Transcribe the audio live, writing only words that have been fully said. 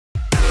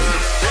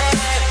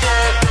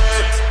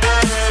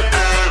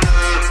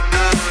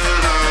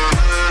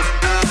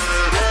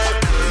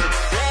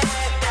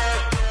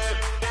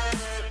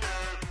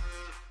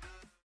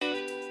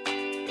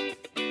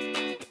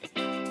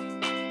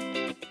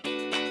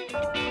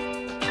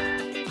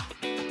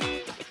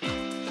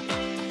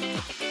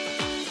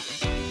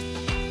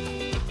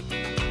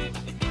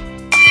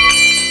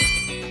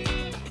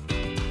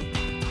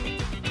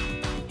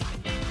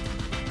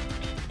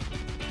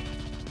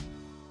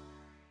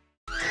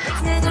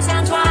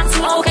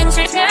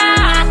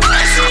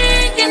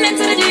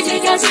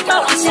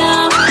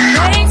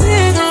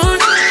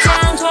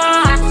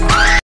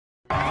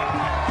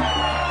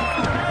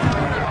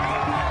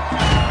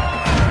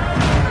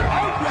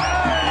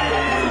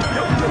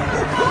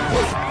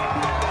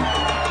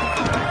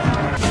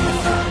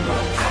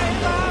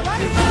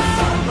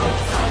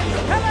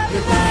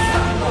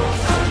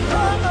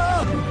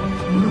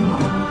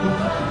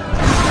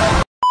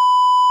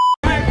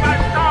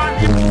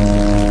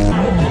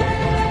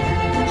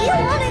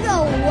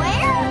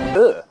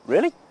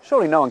Really?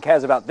 Surely no one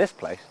cares about this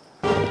place.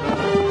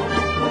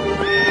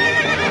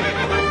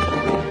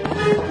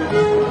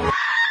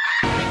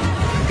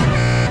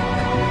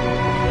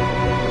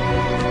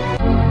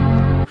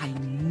 I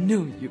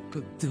knew you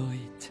could do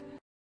it.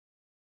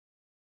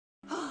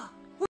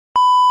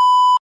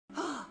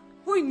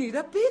 We need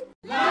a pit.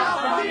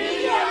 La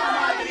familia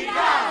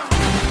Madrigal.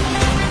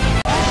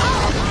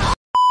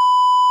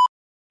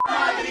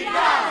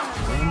 Madrigal.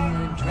 When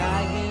the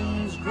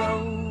dragons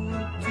grow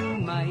too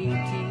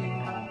mighty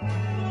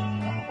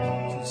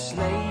to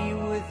slay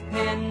with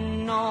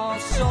pen or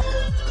sword.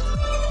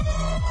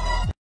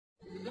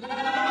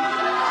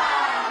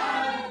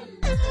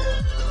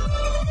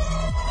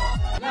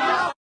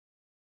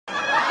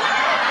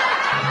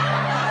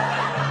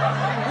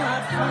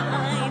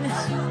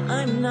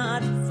 I'm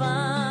not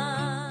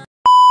fine.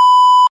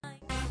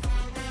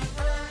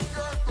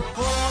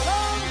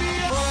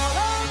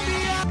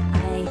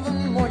 I have a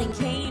morning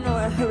cane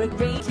or a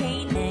hurricane cane.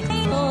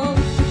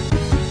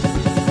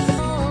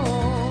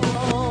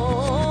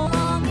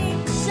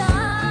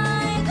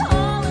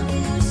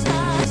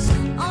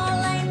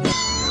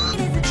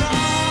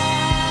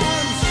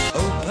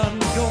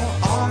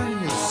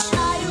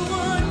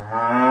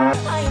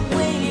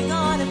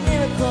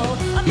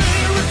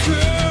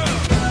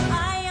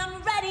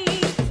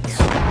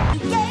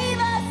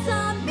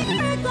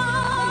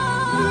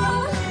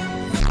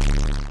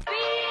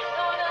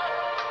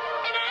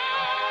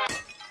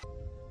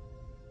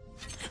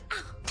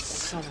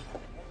 Son of a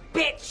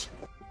bitch!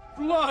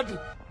 Blood!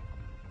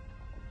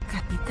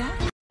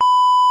 Capitan?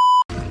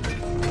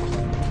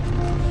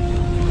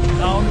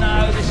 Oh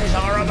no, this is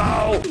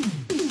horrible!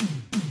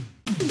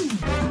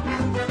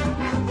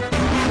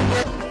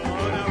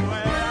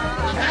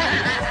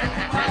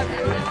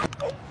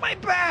 Oh, my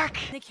back!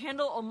 The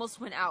candle almost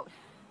went out.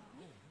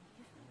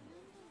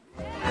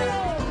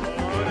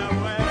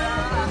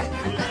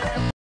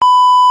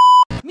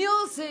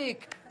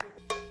 Music!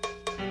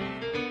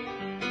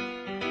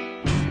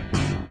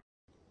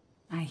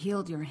 I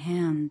healed your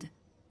hand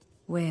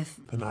with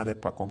una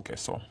arepa con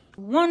queso.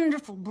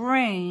 wonderful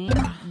brain,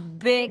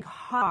 big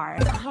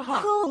heart,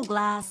 cool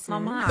glasses.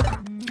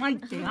 Mama. Ay,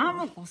 te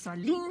amo, cosa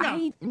linda.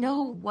 I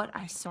know what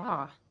I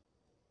saw.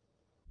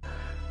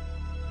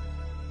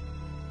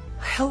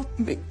 Help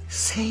me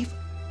save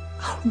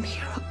our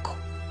miracle.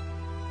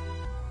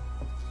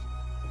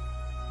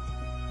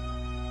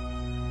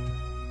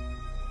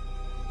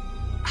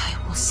 I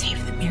will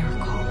save the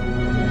miracle.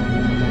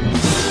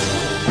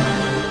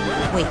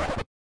 Wait,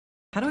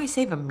 how do I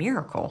save a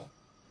miracle?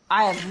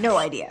 I have no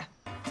idea.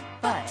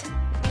 But,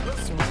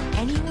 so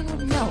anyone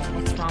would know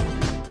what's wrong with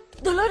me.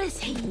 Dolores,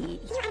 hey!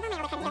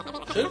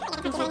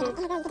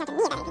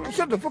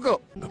 Shut the fuck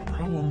up! The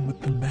problem with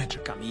the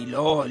magic.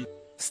 Camilo!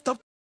 Stop!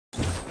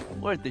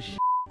 What the sh**?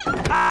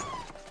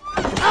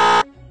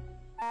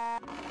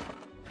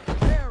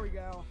 There we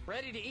go.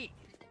 Ready to eat.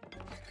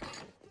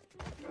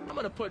 I'm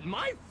gonna put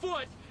my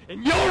foot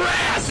in your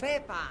ass!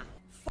 Pepa!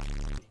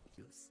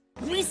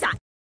 Lisa!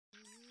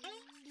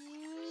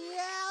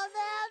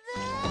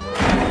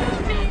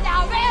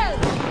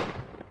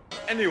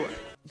 Anyway.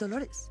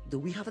 Dolores, do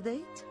we have a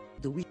date?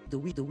 Do we?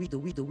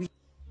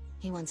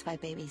 He wants 5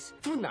 babies.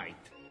 Tonight.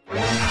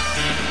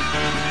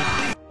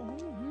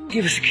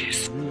 Give us a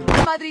kiss.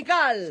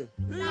 Madrigal!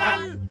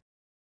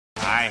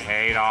 I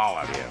hate all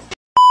of you.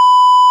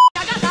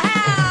 I got to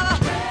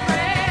have a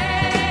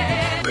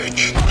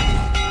Bitch.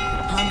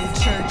 100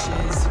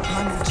 churches,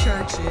 100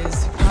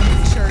 churches,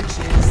 100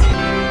 churches.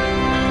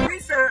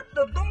 Lisa,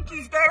 the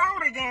donkeys got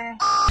out again.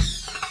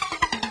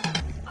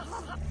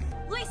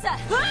 Lisa!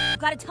 You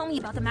gotta tell me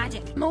about the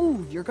magic.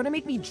 Move, you're gonna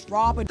make me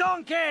drop a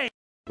donkey!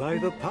 By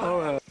the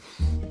power.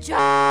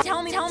 Just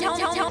tell me.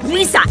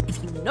 Lisa!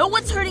 If you know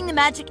what's hurting the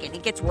magic and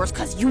it gets worse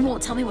because you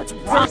won't tell me what's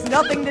wrong. There's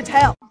nothing to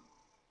tell.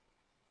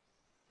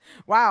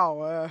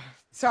 Wow,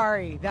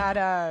 sorry,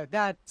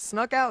 that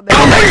snuck out there.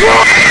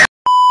 Why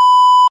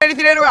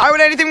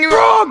would anything be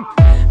wrong?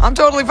 I'm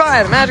totally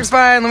fine. The magic's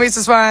fine,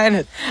 Luisa's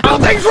fine.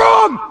 Nothing's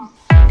wrong!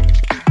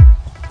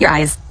 Your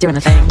eye's doing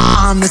a thing.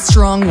 I'm the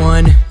strong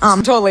one.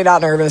 I'm totally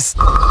not nervous.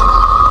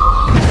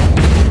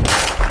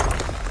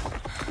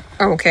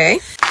 Okay.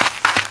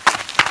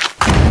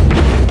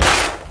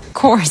 Of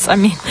course, I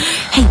mean,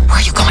 hey, where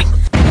are you going?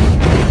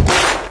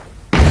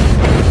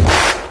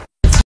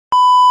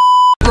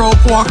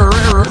 Rope walker.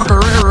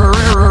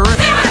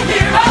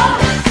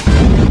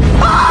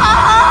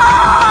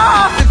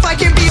 If I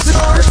can be the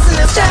horse in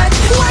instead,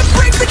 what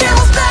breaks the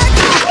camel's back?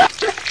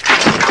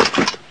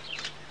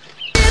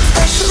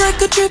 It's the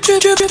like a drip,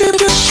 drip, drip, drip,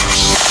 drip.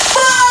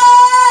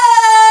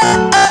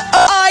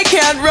 I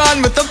can't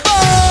run with the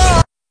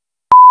ball.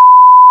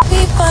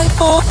 We fight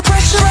for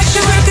pressure like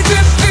a drip,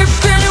 drip, drip,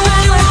 drip.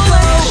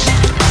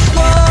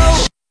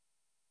 Whoa,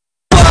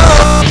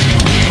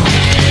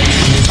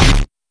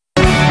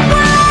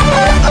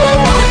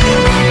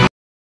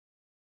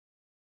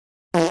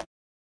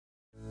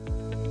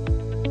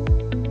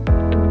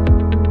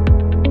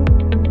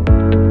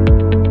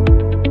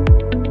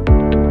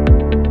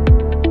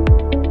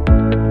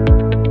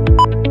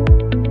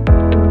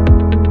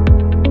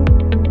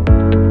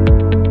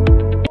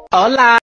 Hola.